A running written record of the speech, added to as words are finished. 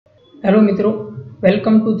Hello मित्रों,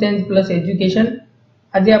 welcome to change plus education.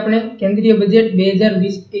 आज આપણે કેન્દ્રીય બજેટ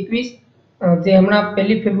 2020-21 જે હમણાં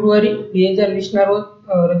 1 ફેબ્રુઆરી 2020 ના રોજ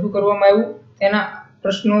રજૂ કરવામાં આવ્યું તેના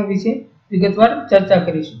પ્રશ્નો વિશે વિગતવાર ચર્ચા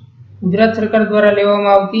કરીશું। ગુજરાત સરકાર દ્વારા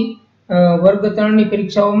લેવામાં આવતી વર્ગ 3 ની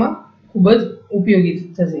પરીક્ષાઓમાં ખૂબ જ ઉપયોગી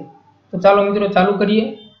થશે। તો ચાલો મિત્રો ચાલુ કરીએ।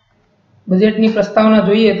 બજેટની પ્રસ્તાવના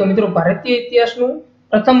જોઈએ તો મિત્રો ભારતીય ઇતિહાસનું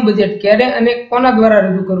પ્રથમ બજેટ ક્યારે અને કોના દ્વારા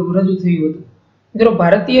રજૂ થયું હતું? મિત્રો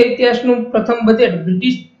ભારતીય ઇતિહાસનું પ્રથમ બજેટ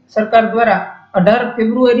બ્રિટિશ સરકાર દ્વારા 18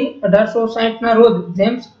 ફેબ્રુઆરી 1860 ના રોજ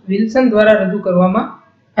જેમ્સ વિલ્સન દ્વારા રજૂ કરવામાં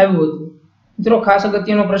આવ્યું હતું। મિત્રો ખાસ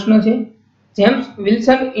અગત્યનો પ્રશ્ન છે। જેમ્સ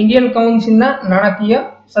વિલ્સન ઇન્ડિયન કાઉન્સિલના નાણાકીય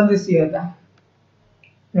સદસ્ય હતા।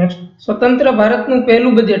 નેક્સ્ટ, સ્વતંત્ર ભારતનું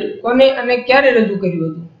પહેલું બજેટ કોને અને ક્યારે રજૂ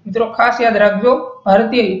કર્યું હતું? મિત્રો ખાસ યાદ રાખજો,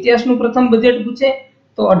 ભારતીય ઇતિહાસનું પ્રથમ બજેટ પૂછે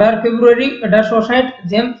તો 18 ફેબ્રુઆરી 1860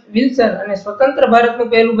 જેમ્સ વિલ્સન અને સ્વતંત્ર ભારતનું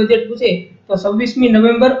પહેલું બજેટ પૂછે તો 26મી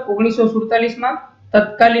નવેમ્બર 1947 માં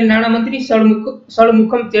તત્કાલીન નાણામંત્રી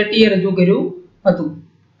સળમુખમ ચેટ્ટીએ રજૂ કર્યું હતું।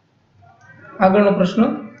 આગળનો પ્રશ્ન,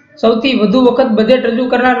 સૌથી વધુ વખત બજેટ રજૂ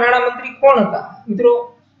કરનાર નાણામંત્રી કોણ હતા? મિત્રો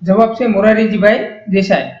જવાબ છે મોરારજીભાઈ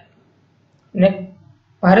દેસાઈ। ને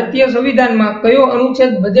ભારતીય સંવિધાનમાં કયો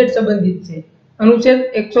અનુચ્છેદ બજેટ સંબંધિત છે? અનુચ્છેદ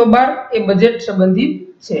 112 એ બજેટ સંબંધિત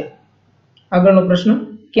છે। આગળનો પ્રશ્ન,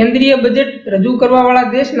 કેન્દ્રીય બજેટ રજૂ કરવા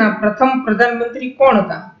વાળા દેશના પ્રથમ પ્રધાનમંત્રી કોણ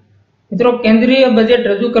હતા? મિત્રો કેન્દ્રીય બજેટ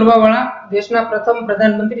રજૂ કરવા વાળા દેશના પ્રથમ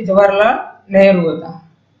પ્રધાનમંત્રી જવાહરલાલ નહેરુ હતા।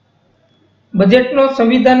 બજેટનો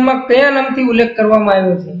સંવિધાનમાં કયા નામથી ઉલ્લેખ કરવામાં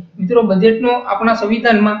આવ્યો છે? મિત્રો બજેટનો આપણા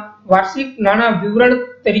સંવિધાનમાં વાર્ષિક નાણાં વિવરણ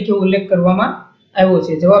તરીકે ઉલ્લેખ કરવામાં આવ્યો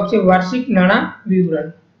છે। જવાબ છે વાર્ષિક નાણાં વિવરણ।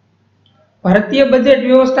 ભારતીય બજેટ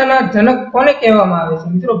વ્યવસ્થાના જનક કોને કહેવામાં આવે છે?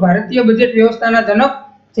 મિત્રો ભારતીય બજેટ વ્યવસ્થાના જનક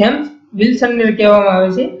જેમ્સ વિલ્સનને કહેવામાં આવે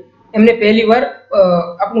છે। એમને પહેલીવાર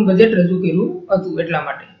આપણું બજેટ રજૂ કર્યું હતું એટલા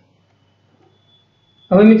માટે।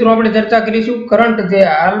 હવે મિત્રો આપણે ચર્ચા કરીશું કરંટ જે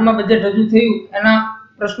હાલમાં બજેટ રજૂ થયું એના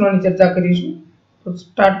પ્રશ્નોની ચર્ચા કરીશું। તો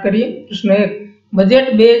સ્ટાર્ટ કરીએ। પ્રશ્ન 1, બજેટ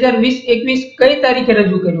 2020-21 કઈ તારીખે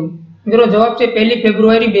રજૂ કર્યું? મિત્રો જવાબ છે 1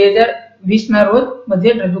 ફેબ્રુઆરી 2020 ના રોજ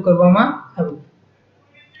બજેટ રજૂ કરવામાં આવ્યું।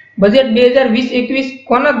 બજેટ 2020-21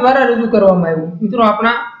 કોના દ્વારા રજૂ કરવામાં આવ્યું? મિત્રો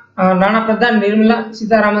આપણા નાણાં પ્રધાન નિર્મલા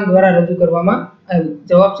સીતારામન દ્વારા રજૂ કરવામાં આવ્યું।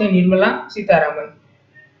 જવાબ છે નિર્મલા સીતારામન।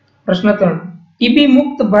 પ્રશ્ન 3, ટીબી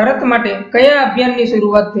મુક્ત ભારત માટે કયા અભિયાનની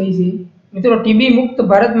શરૂઆત થઈ છે? મિત્રો ટીબી મુક્ત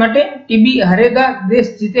ભારત માટે ટીબી હારેગા દેશ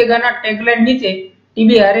જીતેગાના ટેગલાઇન નીચે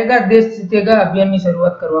ટીબી હારેગા દેશ જીતેગા અભિયાનની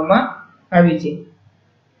શરૂઆત કરવામાં આવી છે।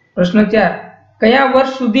 પ્રશ્ન 4, કયા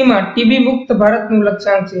વર્ષ સુધીમાં ટીબી મુક્ત ભારતનું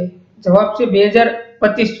લક્ષ્યાંક છે? જવાબ છે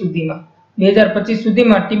 2025 સુધીમાં। 2025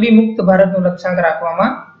 સુધીમાં ટીબી મુક્ત ભારતનું લક્ષ્યાંક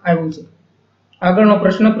રાખવામાં આવ્યું છે। આગળનો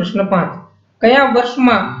પ્રશ્ન, પ્રશ્ન 5, કયા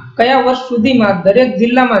વર્ષ સુધીમાં દરેક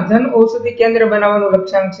જિલ્લામાં જન ઔષધિ કેન્દ્ર બનાવવાનું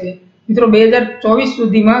લક્ષ્યાંક છે? મિત્રો 2024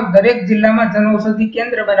 સુધીમાં દરેક જિલ્લામાં જન ઔષધિ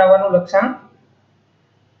કેન્દ્ર બનાવવાનું લક્ષ્યાંક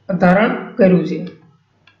ધારણ કર્યું છે।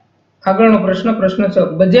 આગળનો પ્રશ્ન, પ્રશ્ન 6,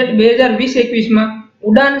 બજેટ 2020-21 માં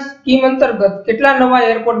ઉડાન સ્કીમ અંતર્ગત કેટલા નવા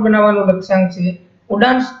એરપોર્ટ બનાવવાનું લક્ષ્યાંક છે?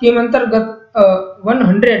 ઉડાન સ્કીમ અંતર્ગત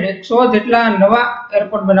 100 જેટલા નવા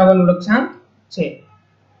એરપોર્ટ બનાવવાનું લક્ષ્યાંક છે।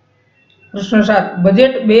 પ્રશ્ન 7,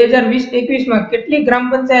 બજેટ 2020-21 માં કેટલી ગ્રામ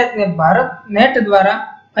પંચાયતને ભારત નેટ દ્વારા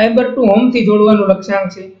ફાઈબર ટુ હોમ થી જોડવાનું લક્ષ્યાંક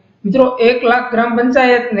છે? મિત્રો 1 લાખ ગ્રામ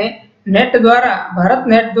પંચાયતને નેટ દ્વારા ભારત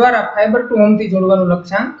નેટ દ્વારા ફાઈબર ટુ હોમ થી જોડવાનું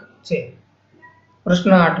લક્ષ્યાંક છે।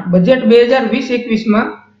 પ્રશ્ન 8, બજેટ 2020-21 માં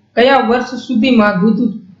કયા વર્ષ સુધીમાં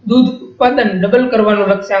દૂધ ઉત્પાદન ડબલ કરવાનું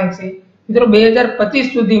લક્ષ્યાંક છે? મિત્રો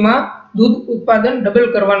 2025 સુધીમાં દૂધ ઉત્પાદન ડબલ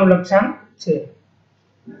કરવાનું લક્ષ્યાંક છે।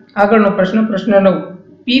 આગળનો પ્રશ્ન, પ્રશ્ન 9,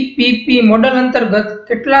 પીપીપી મોડેલ અંતર્ગત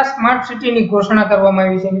કેટલા સ્માર્ટ સિટીની ઘોષણા કરવામાં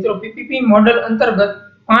આવી છે? મિત્રો પીપીપી મોડેલ અંતર્ગત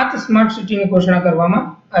 5 સ્માર્ટ સિટીની ઘોષણા કરવામાં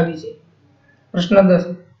આવી છે। પ્રશ્ન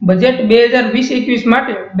 10, બજેટ 2020-21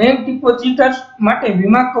 માટે બેંક ડિપોઝિટર્સ માટે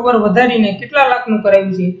વીમા કવર વધારીને કેટલા લાખનું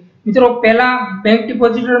કરાયું છે? મિત્રો પહેલા બેંક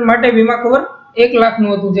ડિપોઝિટર માટે વીમા કવર 1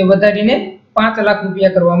 લાખનું હતું જે વધારીને 5 લાખ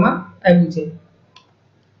રૂપિયા કરવામાં આવ્યું છે।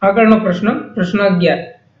 આગળનો પ્રશ્ન, પ્રશ્ન 11,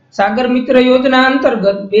 સાગર મિત્ર યોજના અંતર્ગત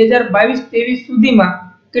 2022-23 સુધીમાં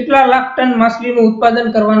કેટલા લાખ ટન માછલીનું ઉત્પાદન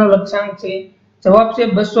કરવાનો લક્ષ્યાંક છે? જવાબ છે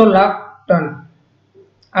 200 લાખ ટન।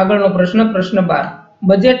 આગળનો પ્રશ્ન, પ્રશ્ન 12,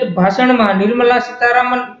 બજેટ ભાષણમાં નિર્મલા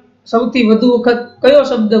સીતારામન સૌથી વધુ વખત કયો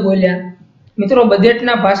શબ્દ બોલ્યા? મિત્રો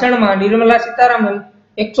બજેટના ભાષણમાં નિર્મલા સીતારામન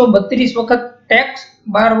 132 વખત ટેક્સ,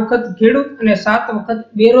 12 વખત ખેડૂત અને 7 વખત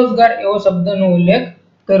બેરોજગાર એવો શબ્દનો ઉલ્લેખ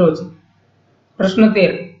કર્યો છે। પ્રશ્ન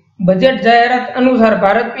 13, બજેટ જાહેરાત અનુસાર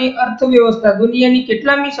ભારતની અર્થવ્યવસ્થા દુનિયાની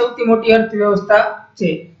કેટલામી સૌથી મોટી અર્થવ્યવસ્થા છે?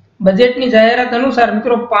 બજેટની જાહેરાત અનુસાર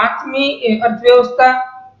મિત્રો 5મી અર્થવ્યવસ્થા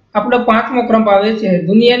આપણો 5મો ક્રમ આવે છે।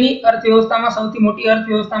 દુનિયાની અર્થવ્યવસ્થામાં સૌથી મોટી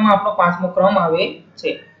અર્થવ્યવસ્થામાં આપણો 5મો ક્રમ આવે છે।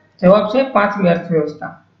 જવાબ છે 5મી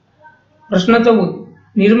અર્થવ્યવસ્થા। પ્રશ્ન 14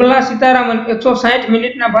 निर्मला सीतारामन 160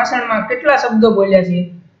 મિનિટના ભાષણમાં કેટલા શબ્દો બોલ્યા છે?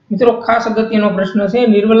 મિત્રો ખાસ અગત્યનો પ્રશ્ન છે।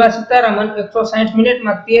 निर्मला सीतारामन 160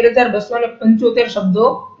 મિનિટમાં 13,275 શબ્દો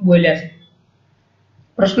બોલ્યા છે।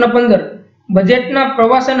 પ્રશ્ન 15 બજેટના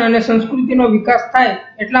પ્રવાસન અને સંસ્કૃતિનો વિકાસ થાય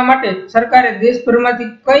એટલા માટે સરકારે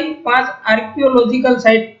દેશભરમાંથી કઈ 5 આર્કિયોલોજીકલ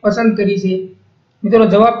સાઇટ પસંદ કરી છે? મિત્રો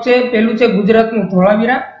જવાબ છે પહેલું છે ગુજરાતનું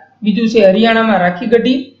ધોળાવીરા, બીજું છે હરિયાણામાં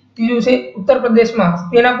રાખીગઢી, ત્રીજું છે ઉત્તર પ્રદેશમાં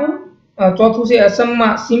હસ્તિનાપુર, ચોથું છે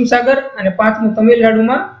અસમમાં સિમસાગર અને પાંચમું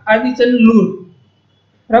તમિલનાડુમાં આદિચનલુર।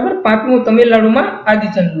 બરાબર, પાંચમું તમિલનાડુમાં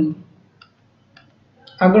આદિચનલુર।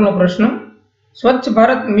 આગળનો પ્રશ્ન સ્વચ્છ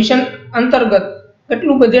ભારત મિશન અંતર્ગત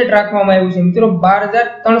કેટલું બજેટ રાખવામાં આવ્યું છે? મિત્રો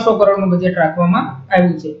 12,300 કરોડનું બજેટ રાખવામાં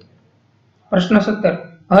આવ્યું છે। પ્રશ્ન 17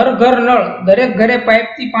 હર ઘર નળ દરેક ઘરે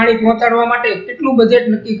પાઇપથી પાણી પહોંચાડવા માટે કેટલું બજેટ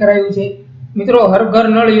નક્કી કરાયું છે? મિત્રો હર ઘર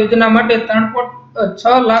નળ યોજના માટે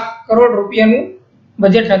 3.6 લાખ કરોડ રૂપિયાનું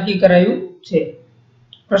બજેટ નક્કી કરાયું છે।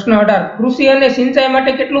 પ્રશ્ન 18 કૃષિ અને સિંચાઈ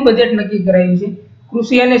માટે કેટલું બજેટ નક્કી કરાયું છે?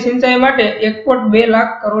 કૃષિ અને સિંચાઈ માટે 1.2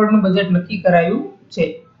 લાખ કરોડનું બજેટ નક્કી કરાયું છે।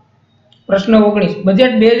 પ્રશ્ન 19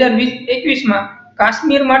 બજેટ 2020-21માં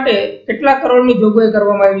કાશ્મીર માટે કેટલા કરોડની જોગવાઈ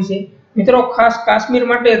કરવામાં આવી છે? મિત્રો ખાસ કાશ્મીર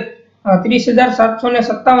માટે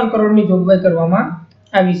 30,757 કરોડની જોગવાઈ કરવામાં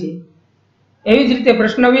આવી છે। એવી જ રીતે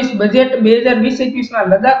પ્રશ્ન 20 બજેટ 2020-21માં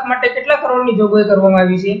લદ્દાખ માટે કેટલા કરોડની જોગવાઈ કરવામાં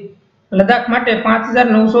આવી છે? લદ્દાખ માટે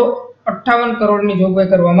 5,958 કરોડની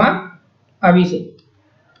જોગવાઈ કરવામાં આવી છે।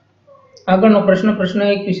 આગળનો પ્રશ્ન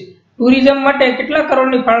 21 ટુરિઝમ માટે કેટલા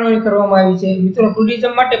કરોડની ફાળવણી કરવામાં આવી છે? મિત્રો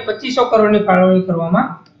ટુરિઝમ માટે 2500 કરોડની ફાળવણી કરવામાં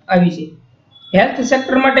આવી છે। હેલ્થ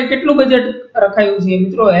સેક્ટર માટે કેટલું બજેટ રખાયું છે?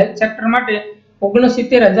 મિત્રો હેલ્થ સેક્ટર માટે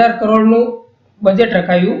 69,000 કરોડનું બજેટ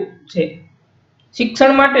રખાયું છે।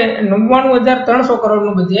 શિક્ષણ માટે 99,300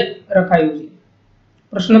 કરોડનું બજેટ રખાયું છે।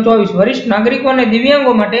 પ્રશ્ન 24 વરિષ્ઠ નાગરિકો અને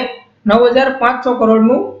દિવ્યાંગો માટે 9,500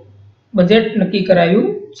 કરોડનું બજેટ નક્કી કરાયું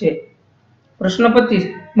છે। પ્રશ્ન 25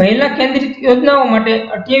 મહિલા કેન્દ્રિત યોજનાઓ માટે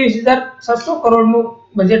 28,600 કરોડનું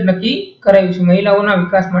બજેટ નક્કી કરાયું છે। મહિલાઓના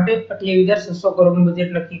વિકાસ માટે 28,600 કરોડનું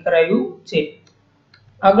બજેટ નક્કી કરાયું છે।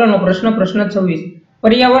 આગળનો પ્રશ્ન 26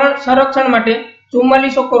 પર્યાવરણ સંરક્ષણ માટે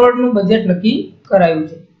 4400 કરોડનું બજેટ નક્કી કરાયું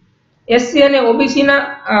છે। એસસી અને ઓબીસીના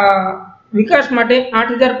વિકાસ માટે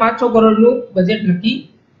 8,500 કરોડનું બજેટ નક્કી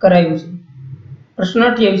કરાયું છે। પ્રશ્ન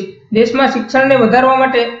 28 દેશમાં શિક્ષણને વધારવા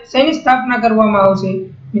માટે શેની સ્થાપના કરવામાં આવશે?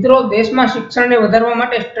 મિત્રો દેશમાં શિક્ષણને વધારવા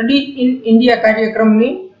માટે સ્ટડી ઇન ઇન્ડિયા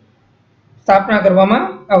કાર્યક્રમની સ્થાપના કરવામાં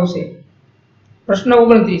આવશે। પ્રશ્ન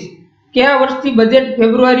 29 કયા વર્ષથી બજેટ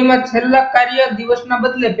ફેબ્રુઆરીમાં છેલ્લા કાર્ય દિવસના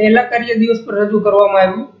બદલે પહેલા કાર્ય દિવસ પર રજૂ કરવામાં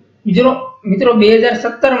આવ્યું? મિત્રો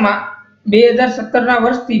 2017ના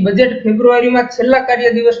વર્ષથી બજેટ ફેબ્રુઆરીમાં છેલ્લા કાર્ય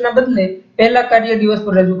દિવસના બદલે પહેલા કાર્ય દિવસ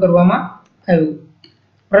પર રજૂ કરવામાં આવ્યું।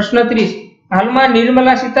 પ્રશ્ન 30 હાલમાં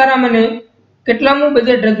નિર્મલા સીતારામને કેટલામું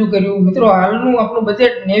બજેટ રજૂ કર્યું? મિત્રો હાલનું આપણું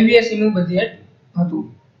બજેટ 89મું બજેટ હતું।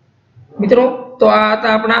 મિત્રો તો આ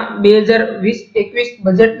હતા આપણા 2020-21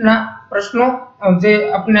 બજેટના પ્રશ્નો જે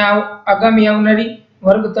આપણે આગામી આવનારી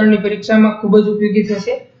વર્ગ 3ની પરીક્ષામાં ખૂબ જ ઉપયોગી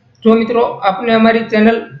થશે। જો મિત્રો આપને અમારી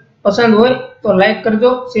ચેનલ પસંદ હોય તો લાઈક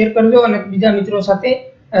કરજો, શેર કરજો અને બીજા મિત્રો સાથે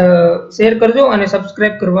શેર કરજો અને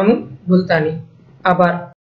સબસ્ક્રાઇબ કરવાનું ભૂલતા નહીં। આભાર।